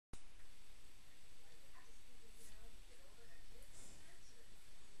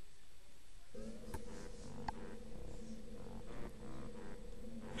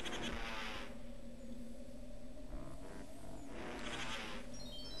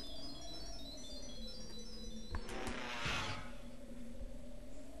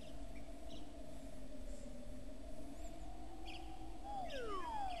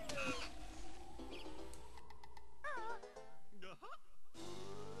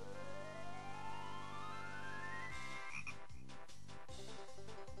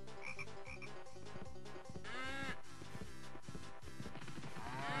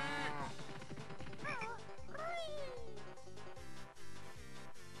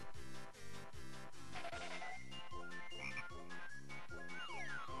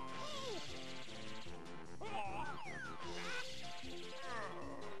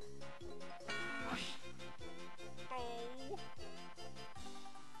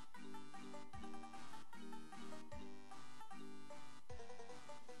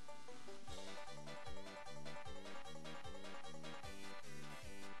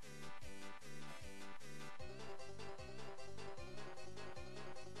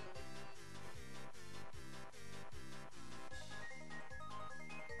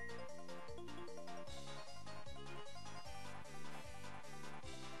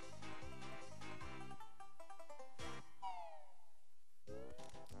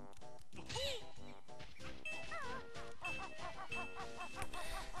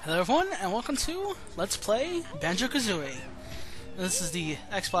Hello everyone, and welcome to Let's Play Banjo-Kazooie. This is the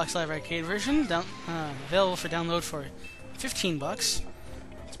Xbox Live Arcade version, available for download for 15 bucks.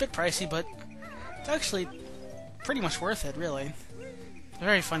 It's a bit pricey, but it's actually pretty much worth it, really. A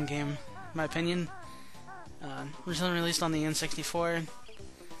very fun game, in my opinion. Originally released on the N64.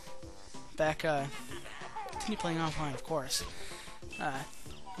 Continue playing offline, of course.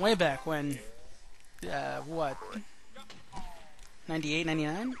 Way back when, what? 98,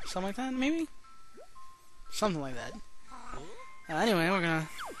 99? Something like that, maybe? Something like that. Anyway, we're gonna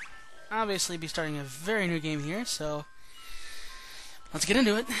obviously be starting a very new game here, so let's get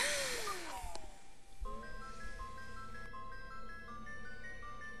into it.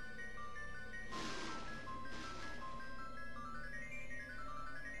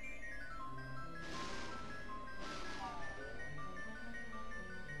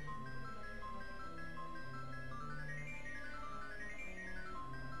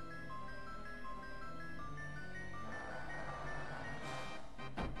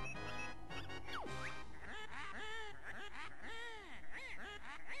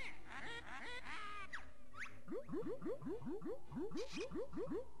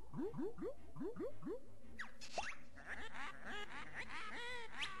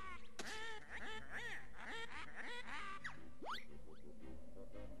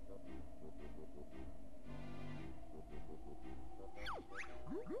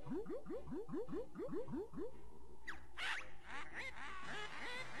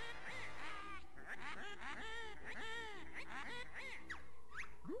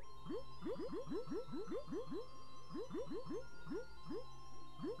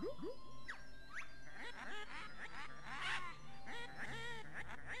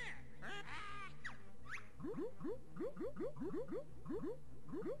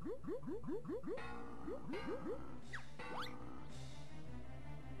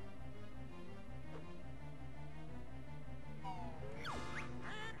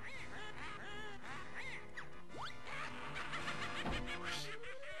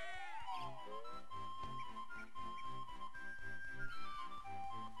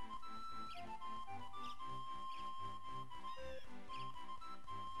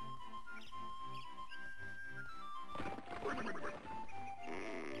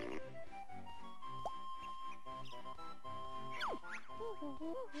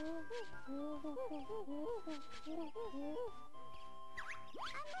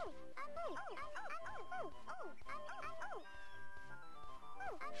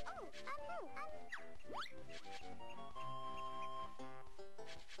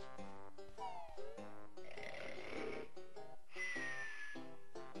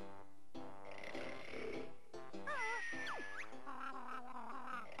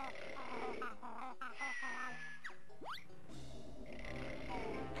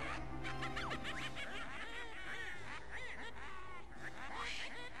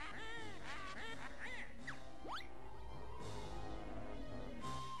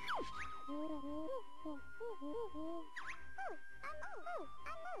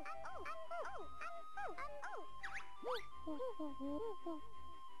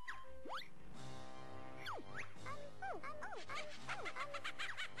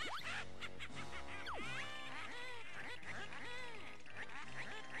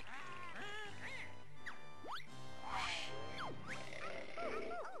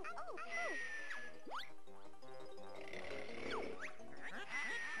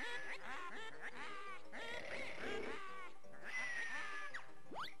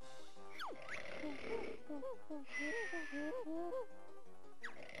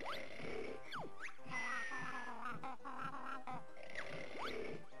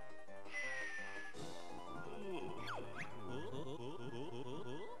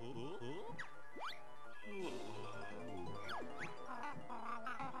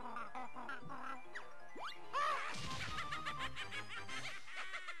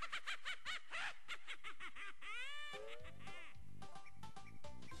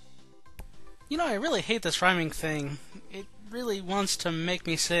 You know, I really hate this rhyming thing. It really wants to make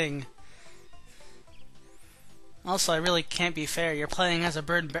me sing. Also, I really can't be fair. You're playing as a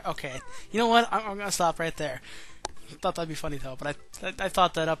bird. Okay, you know what? I'm gonna stop right there. Thought that'd be funny though, but I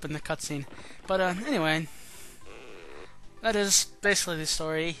thought that up in the cutscene. But anyway, that is basically the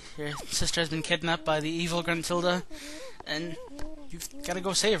story. Your sister has been kidnapped by the evil Gruntilda, and you've got to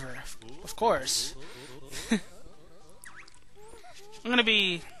go save her. Of course. I'm gonna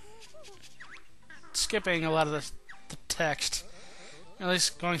be skipping a lot of the text, at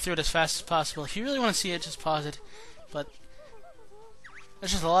least going through it as fast as possible. If you really want to see it, just pause it, but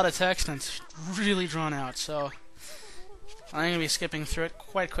there's just a lot of text and it's really drawn out, so I'm going to be skipping through it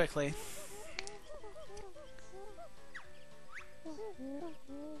quite quickly.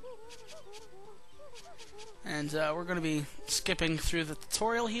 And we're going to be skipping through the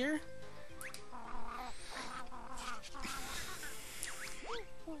tutorial here.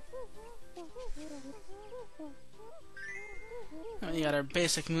 You got our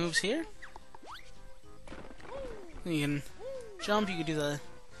basic moves here. You can jump, you can do the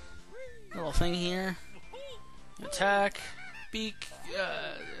little thing here. Attack, beak,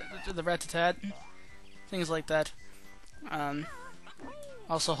 the rat-tat-tat, things like that.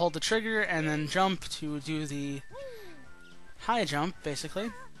 Also hold the trigger and then jump to do the high jump, basically.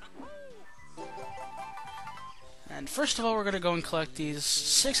 And first of all, we're going to go and collect these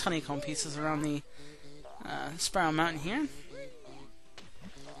 6 honeycomb pieces around the Spiral Mountain here.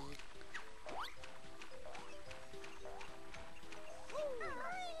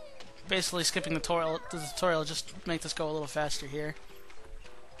 Basically skipping the tutorial just to make this go a little faster here.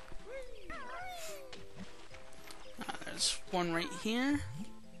 There's one right here.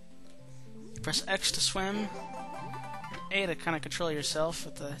 Press X to swim, A to kind of control yourself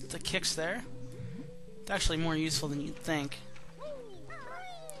with the kicks there. It's actually more useful than you'd think.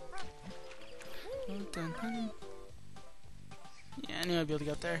 Yeah, I knew I'd be able to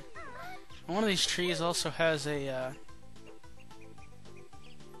get there. And one of these trees also has a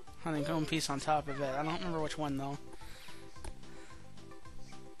honeycomb piece on top of it. I don't remember which one though.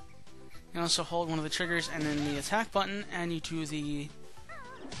 You also hold one of the triggers and then the attack button, and you do the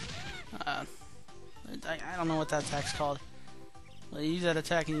I don't know what that attack's called. Well, you use that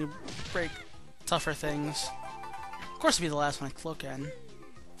attack and you break tougher things. Of course, it'd be the last one I look at.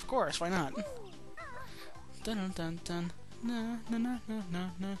 Of course, why not? Dun dun dun. Na na na na na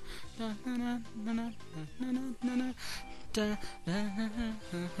na na na na na na na.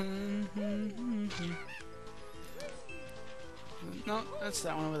 No, that's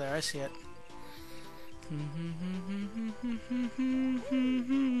that one over there. I see it.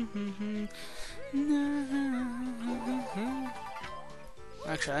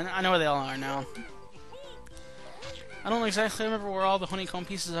 Actually, I know where they all are now. I don't exactly remember where all the honeycomb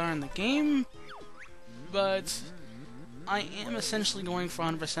pieces are in the game, but I am essentially going for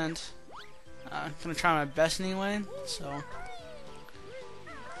 100%. I'm gonna try my best anyway, so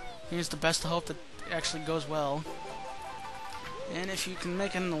here's the best to hope that it actually goes well. And if you can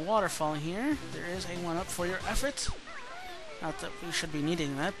make it in the waterfall here, there is a 1-up for your effort. Not that we should be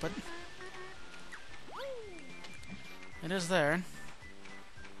needing that, but it is there.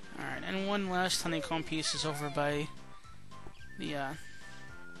 Alright, and one last honeycomb piece is over by the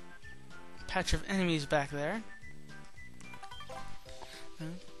patch of enemies back there.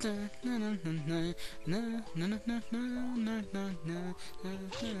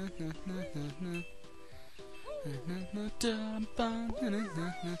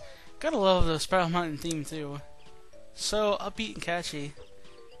 Gotta love the Spiral Mountain theme too. So upbeat and catchy.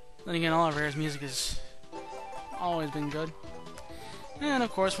 Then again, all of Rare's music has always been good. And of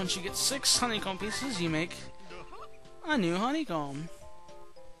course, once you get 6 honeycomb pieces, you make a new honeycomb.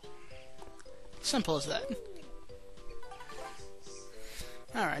 Simple as that.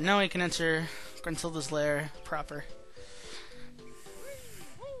 Alright, now we can enter Gruntilda's lair proper.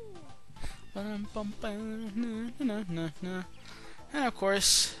 And of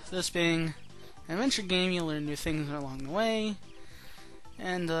course, this being an adventure game, you'll learn new things along the way.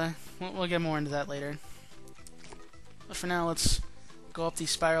 And we'll get more into that later. But for now, let's go up the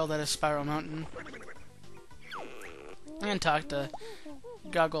spiral that is Spiral Mountain. And talk to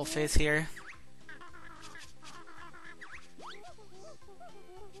Goggle Faith here.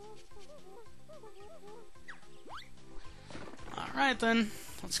 Alright then,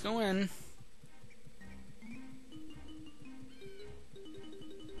 let's go in.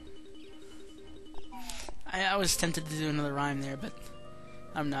 I was tempted to do another rhyme there, but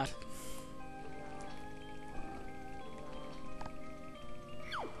I'm not.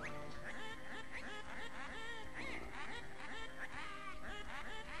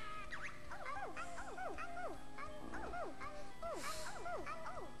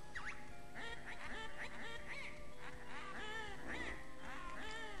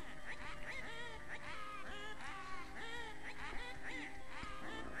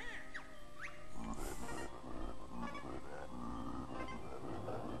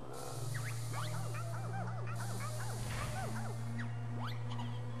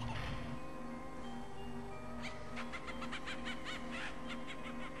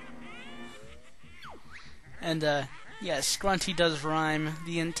 And, yes, Grunty does rhyme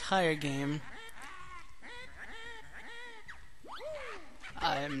the entire game.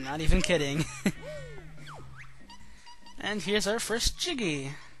 I'm not even kidding. And here's our first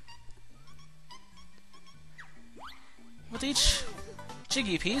Jiggy. With each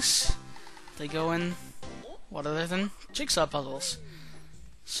Jiggy piece, they go in what other than jigsaw puzzles.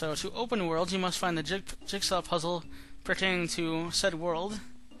 So to open worlds, you must find the jigsaw puzzle pertaining to said world,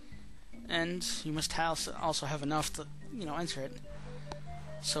 and you must also have enough to, enter it.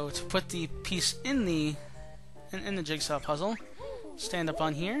 So to put the piece in the jigsaw puzzle, stand up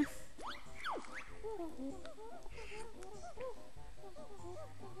on here.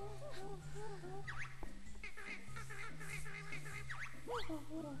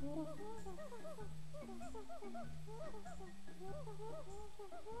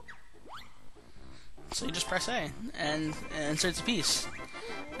 So you just press A, and it inserts a piece.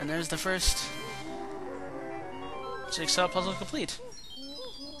 And there's the first jigsaw puzzle complete.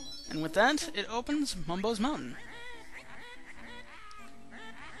 And with that, it opens Mumbo's Mountain.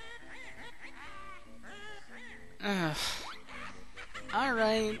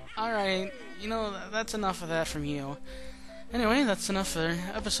 Alright. That's enough of that from you. Anyway, that's enough for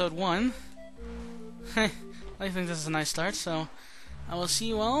episode 1. I think this is a nice start, so I will see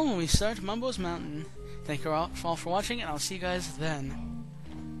you all when we start Mumbo's Mountain. Thank you all for watching, and I'll see you guys then.